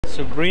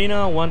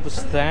Sabrina want to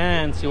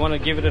stand. You want to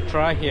give it a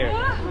try here.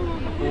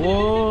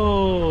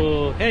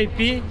 Whoa! Hey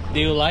P, do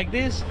you like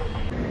this?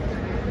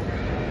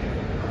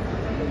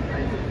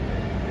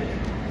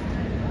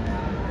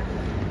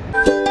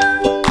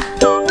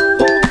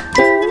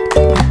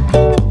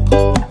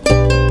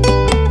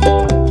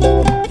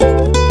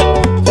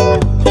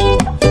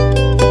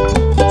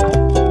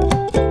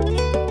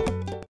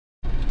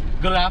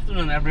 Good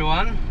afternoon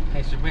everyone.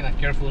 Hey Sabrina,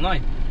 careful now.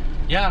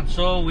 Yeah,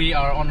 so we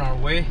are on our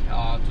way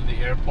to the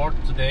airport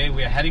today.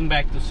 We are heading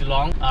back to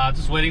Shillong.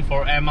 Just waiting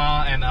for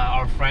Emma and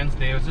our friends.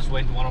 They were just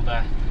waiting to one of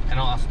the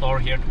a store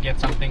here to get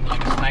something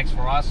like snacks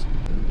for us.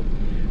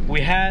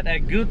 We had a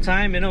good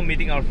time,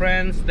 meeting our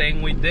friends,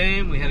 staying with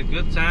them. We had a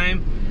good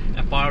time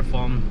apart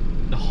from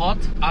the hot.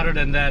 Other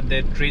than that,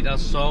 they treat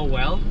us so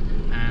well,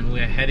 and we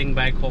are heading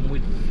back home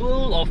with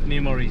full of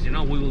memories. We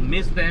will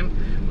miss them.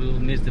 We will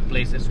miss the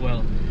place as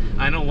well.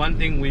 I know one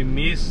thing we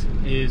miss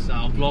is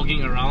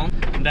vlogging around.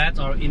 That's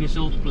our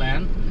initial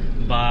plan,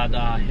 but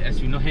as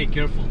you know, hey,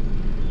 careful.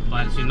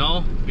 But as you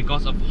know,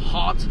 because of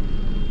hot,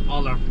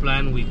 all our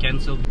plan we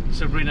canceled.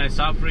 Sabrina is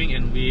suffering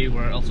and we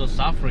were also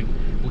suffering.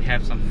 We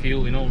have some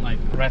few, like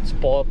red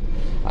spot.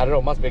 I don't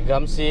know, must be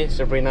gumsy.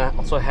 Sabrina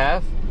also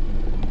have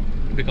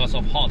because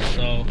of hot,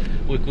 so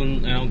we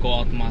couldn't go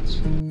out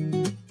much.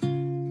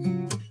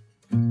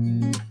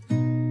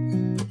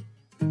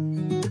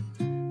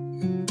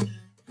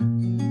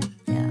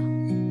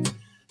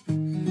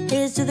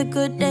 Here's to the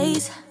good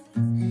days,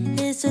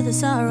 here's to the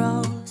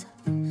sorrows.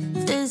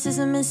 If this is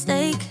a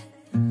mistake,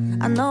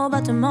 I know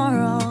about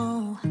tomorrow.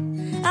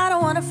 I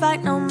don't wanna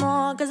fight no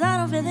more, cause I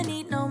don't feel the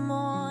need no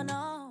more,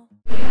 no.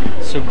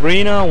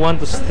 Sabrina want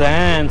to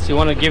stand. You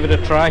want to give it a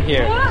try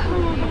here.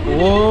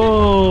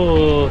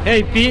 Whoa!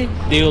 Hey P,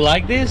 do you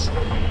like this?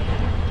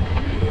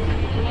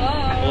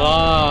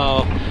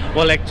 Wow!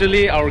 Well,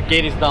 actually our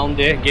gate is down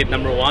there, gate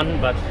number 1,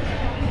 but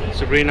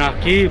Sabrina,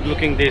 keep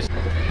looking this.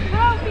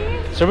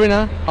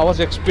 Sabrina, how was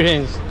your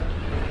experience?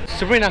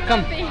 Sabrina,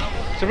 come.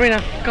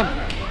 Sabrina, come.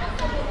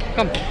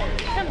 Come.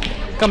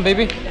 Come,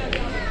 baby.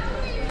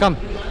 Come.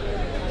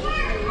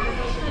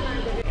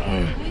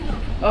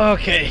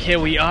 Okay, here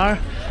we are.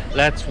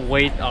 Let's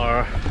wait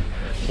our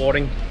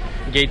boarding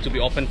gate to be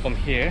open from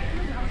here.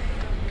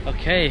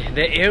 Okay,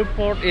 the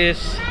airport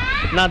is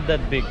not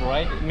that big,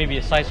 right? Maybe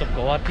the size of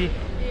Guwahati.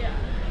 Yeah.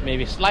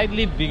 Maybe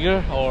slightly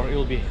bigger, or it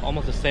will be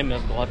almost the same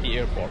as Guwahati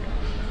airport.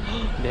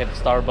 They have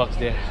Starbucks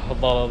there.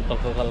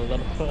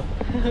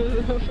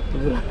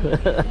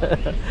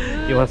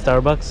 You want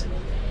Starbucks?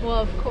 Well,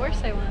 of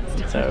course I want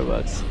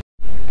Starbucks.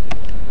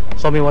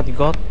 Show me what you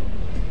got.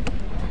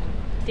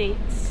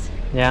 Dates.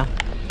 Yeah.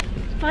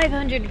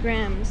 500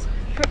 grams.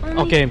 For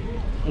only Okay,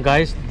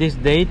 guys, this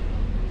date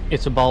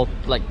it's about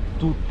like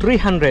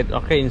 300.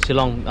 Okay, in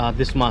Shillong,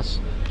 this much,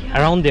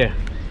 around there.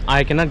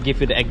 I cannot give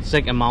you the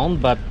exact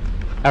amount, but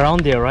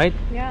around there, right?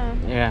 Yeah.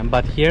 Yeah,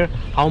 but here,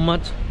 how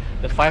much?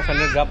 The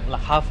 500 gram,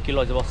 like half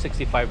kilo, is about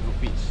 65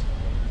 rupees.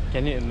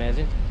 Can you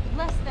imagine?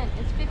 Less than.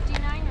 It's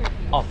 59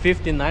 rupees. Oh,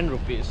 59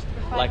 rupees.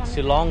 Like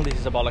Shillong, this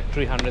is about like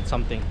 300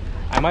 something.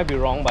 I might be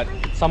wrong, but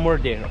it's somewhere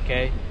there,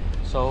 okay?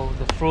 So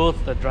the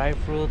fruits, the dry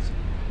fruits,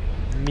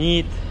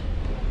 meat,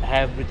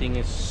 everything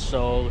is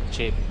so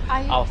cheap.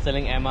 I was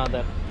telling Emma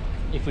that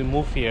if we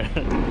move here,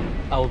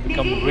 I will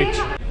become rich.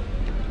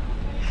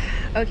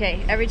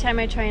 Okay, every time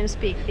I try and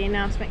speak, the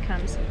announcement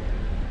comes.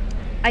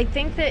 I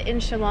think that in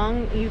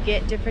Shillong you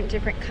get different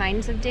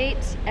kinds of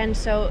dates, and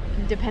so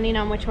depending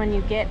on which one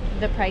you get,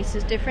 the price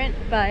is different.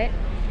 But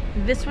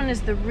this one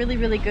is the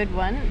really good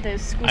one, the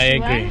squishy I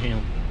agree. one,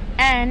 Yeah.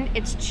 and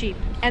it's cheap.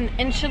 And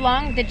in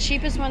Shillong, the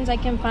cheapest ones I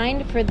can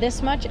find for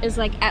this much is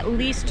like at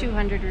least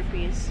 200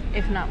 rupees,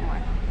 if not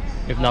more.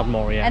 If not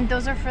more, yeah. And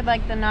those are for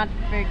like the not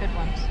very good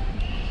ones.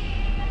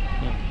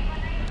 Yeah.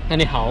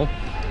 Anyhow,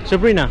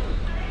 Sabrina.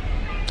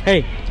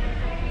 Hey.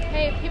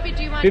 Hey, Pippi,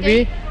 do you want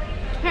Pippi? date?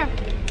 Here.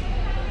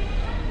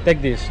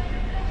 Take this.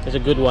 It's a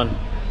good one.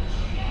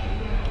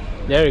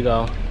 There you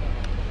go.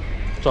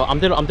 So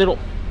amtero.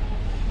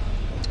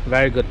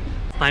 Very good.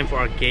 Time for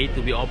our gate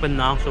to be open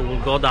now, so we'll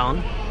go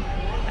down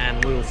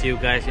and we will see you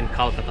guys in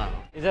Calcutta.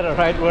 Is that a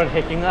right word,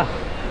 hacking up?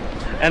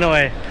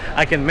 Anyway,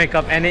 I can make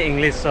up any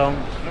English song.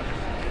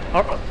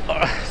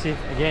 See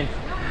again.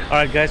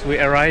 Alright guys, we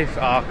arrived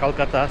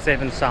Calcutta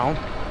safe and sound.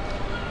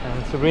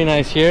 And Sabrina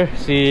is here.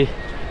 She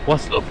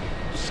was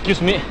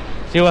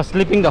she was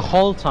sleeping the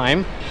whole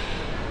time.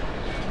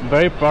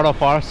 Very proud of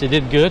her. She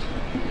did good.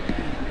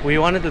 We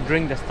wanted to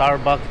drink the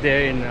Starbucks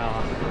there in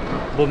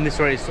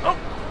Bhubaneswar. It's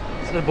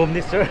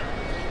Bhubaneswar.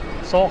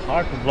 So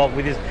hard to vlog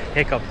with this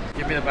hiccup.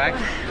 Give me the bag.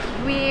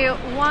 We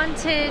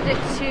wanted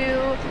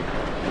to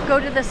go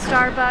to the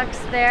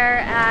Starbucks there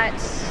at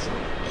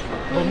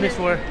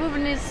Bhubaneswar,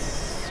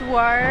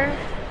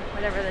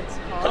 whatever that's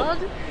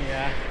called.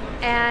 Yeah.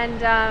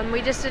 And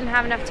we just didn't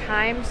have enough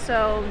time,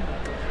 so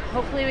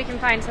hopefully we can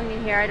find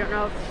something here. I don't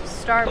know if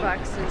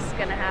Starbucks is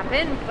gonna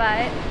happen,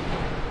 but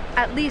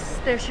at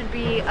least there should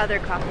be other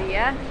coffee,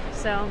 yeah?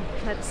 So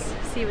let's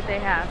see what they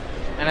have.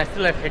 And I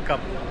still have hiccup.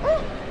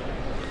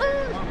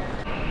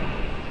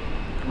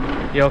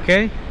 You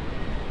okay?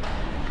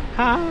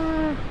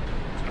 Ah.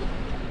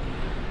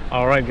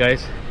 Alright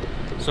guys,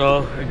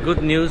 so a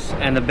good news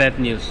and a bad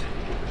news.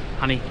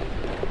 Honey,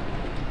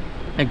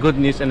 a good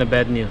news and a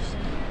bad news.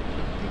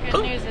 The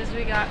good news is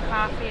we got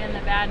coffee, and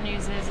the bad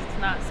news is it's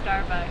not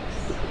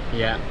Starbucks.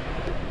 Yeah.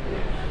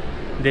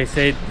 They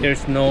said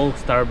there's no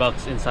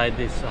Starbucks inside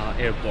this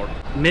airport.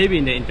 Maybe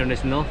in the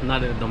international,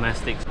 not in the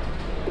domestic.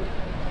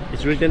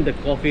 It's written the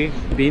coffee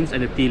beans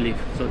and the tea leaf.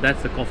 So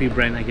that's the coffee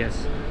brand, I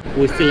guess.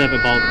 We still have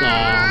about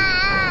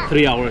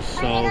 3 hours,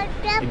 so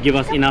it gives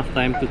us enough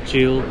time to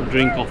chill,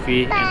 drink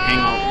coffee and hang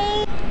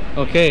out.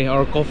 Okay,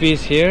 our coffee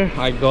is here.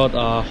 I got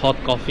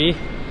hot coffee.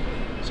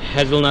 It's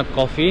hazelnut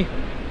coffee.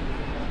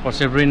 For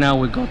Sabrina,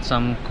 we got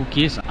some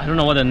cookies. I don't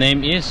know what the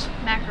name is.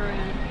 Macaroon.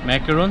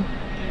 Macaroon?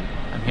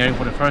 I'm hearing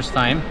for the first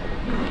time.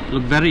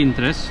 Look very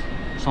interesting.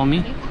 Show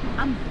me.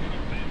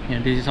 Yeah,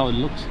 this is how it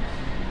looks.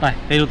 Tai,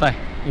 telu tai.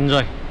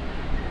 Enjoy.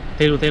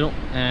 Telu telu.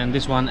 And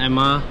this one,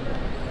 Emma,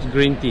 is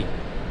green tea.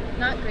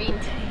 Not green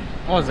tea.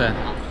 What's that?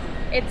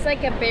 It's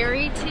like a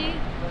berry tea,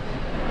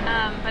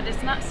 but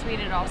it's not sweet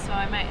at all, so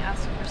I might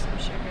ask for some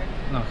sugar.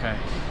 Okay.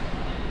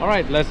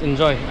 Alright, let's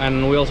enjoy.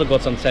 And we also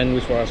got some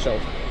sandwich for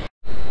ourselves.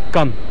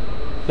 Come.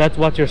 Let's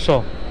watch your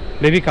show.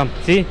 Baby, come.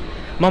 See?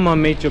 Mama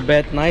made your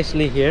bed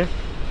nicely here.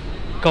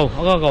 Go,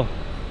 go, go.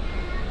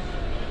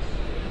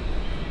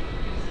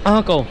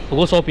 Go.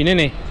 Go show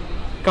Pinene.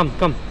 Come,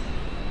 come,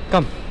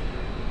 come.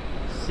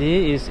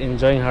 She is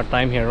enjoying her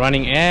time here,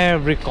 running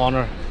every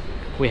corner.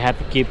 We have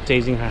to keep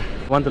chasing her.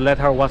 Want to let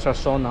her watch our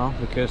show now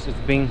because it's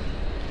been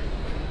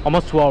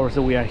almost 2 hours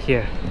that we are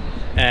here.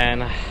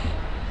 And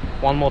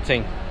one more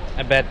thing,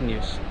 a bad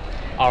news.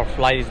 Our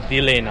flight is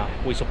delayed now.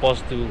 We're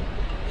supposed to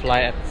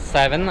fly at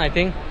 7, I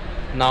think.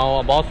 Now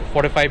about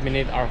 45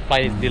 minutes our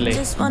flight is delayed.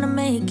 Just wanna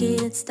make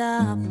it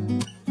stop.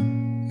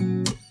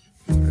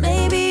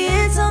 Maybe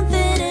it's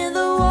something in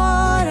the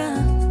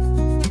water,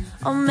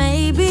 or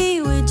maybe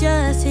we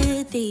just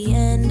hit the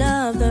end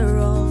of the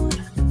road.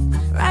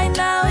 Right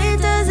now it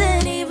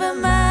doesn't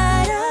even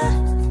matter.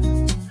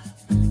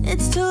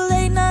 It's too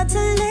late not to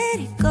let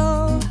it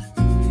go.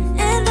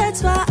 And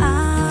that's why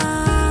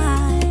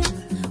I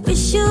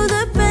wish you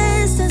the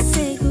best and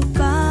say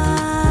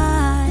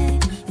goodbye.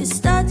 You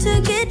start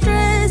to get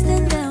dressed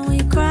and then we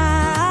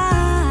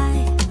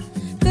cry,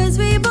 'cause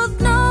we both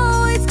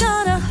know it's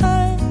gonna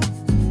hurt,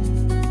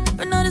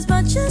 but not as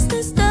much as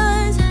this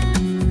does.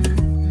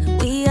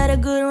 We had a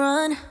good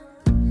run,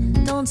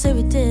 don't say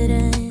we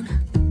didn't.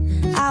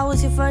 I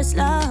was your first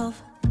love,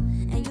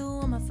 and you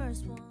were my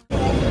first one.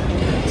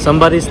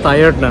 Somebody's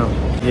tired now.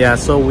 Yeah,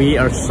 so we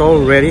are so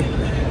ready.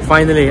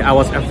 Finally, I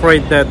was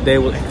afraid that they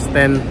will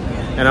extend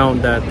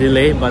the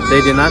delay, but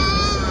they did not.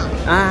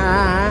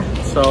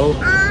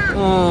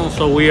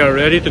 So we are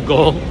ready to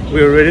go.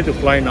 We are ready to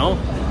fly now.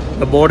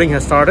 The boarding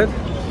has started.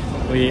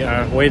 We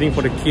are waiting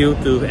for the queue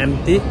to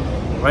empty.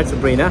 Right,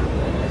 Sabrina?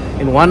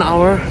 In 1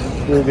 hour,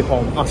 we'll be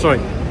home. Oh, sorry.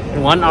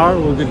 In 1 hour,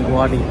 we'll be in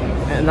Guwahati.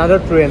 Another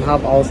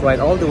 3.5 hours ride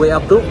all the way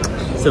up to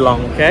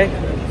Shillong, okay?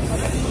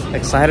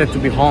 Excited to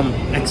be home.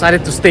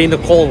 Excited to stay in the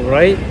cold,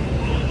 right?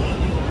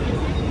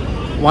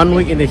 1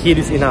 week in the heat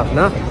is enough,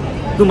 nah?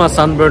 Too much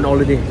sunburn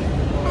already.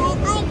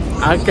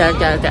 Okay,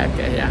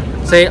 yeah.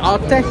 Say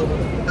okay.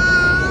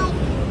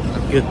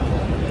 Good.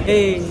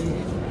 Hey,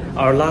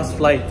 our last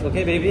flight.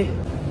 Okay, baby?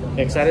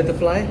 Excited to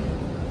fly?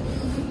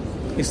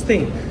 You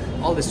stink.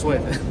 All the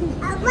sweat.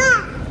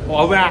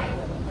 Oh,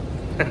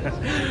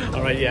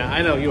 alright, yeah,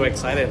 I know you're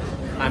excited.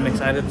 I'm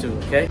excited too,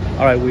 okay?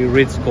 Alright, we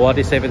reached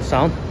Guwahati safe and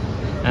sound.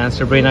 And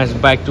Sabrina is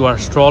back to our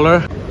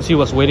stroller. She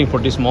was waiting for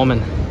this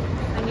moment.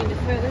 I need to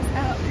throw this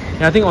out.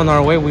 Yeah, I think on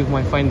our way we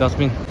might find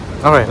dustbin.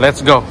 Alright,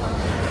 let's go.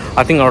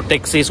 I think our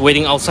taxi is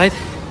waiting outside.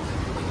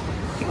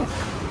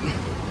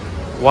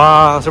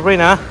 Wow,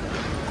 Sabrina,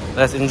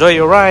 let's enjoy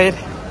your ride.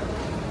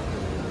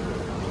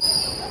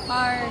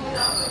 Our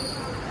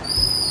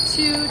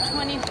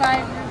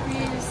 225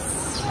 rupees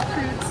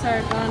fruits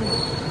are gone.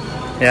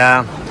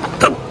 Yeah.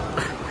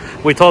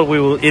 We thought we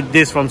will eat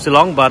this from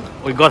Shillong, but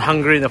we got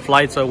hungry in the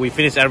flight, so we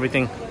finished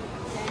everything.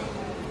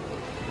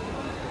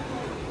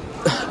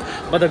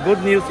 But the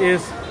good news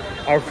is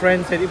our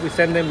friend said if we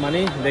send them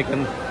money, they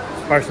can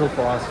parcel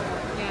for us.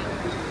 Yeah.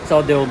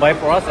 So they will buy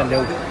for us and they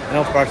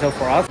will parcel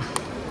for us.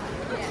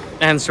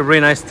 And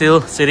Sabrina is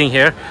still sitting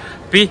here.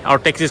 P, our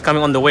taxi is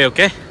coming on the way,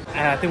 okay?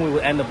 And I think we will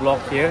end the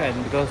vlog here,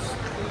 and because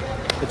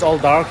it's all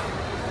dark,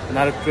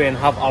 another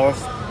 3.5 hours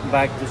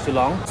back to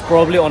Shillong.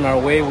 Probably on our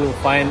way we'll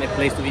find a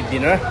place to eat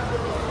dinner.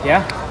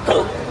 Yeah?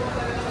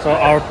 So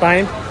our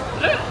time,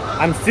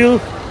 I'm still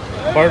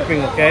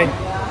burping, okay?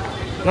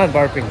 Not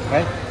burping,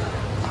 right?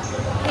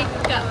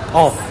 Hiccup.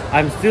 Oh,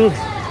 I'm still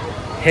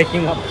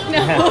hacking up. No.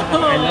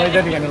 I know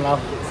that you're gonna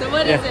laugh. So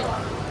what is it?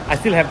 I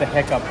still have the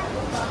hiccup.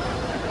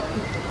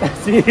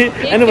 See?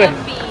 Anyway.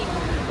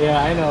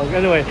 Yeah, I know.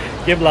 Anyway,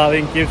 keep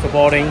loving, keep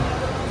supporting.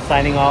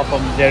 Signing off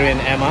from Jerry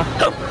and Emma.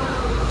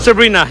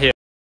 Sabrina here.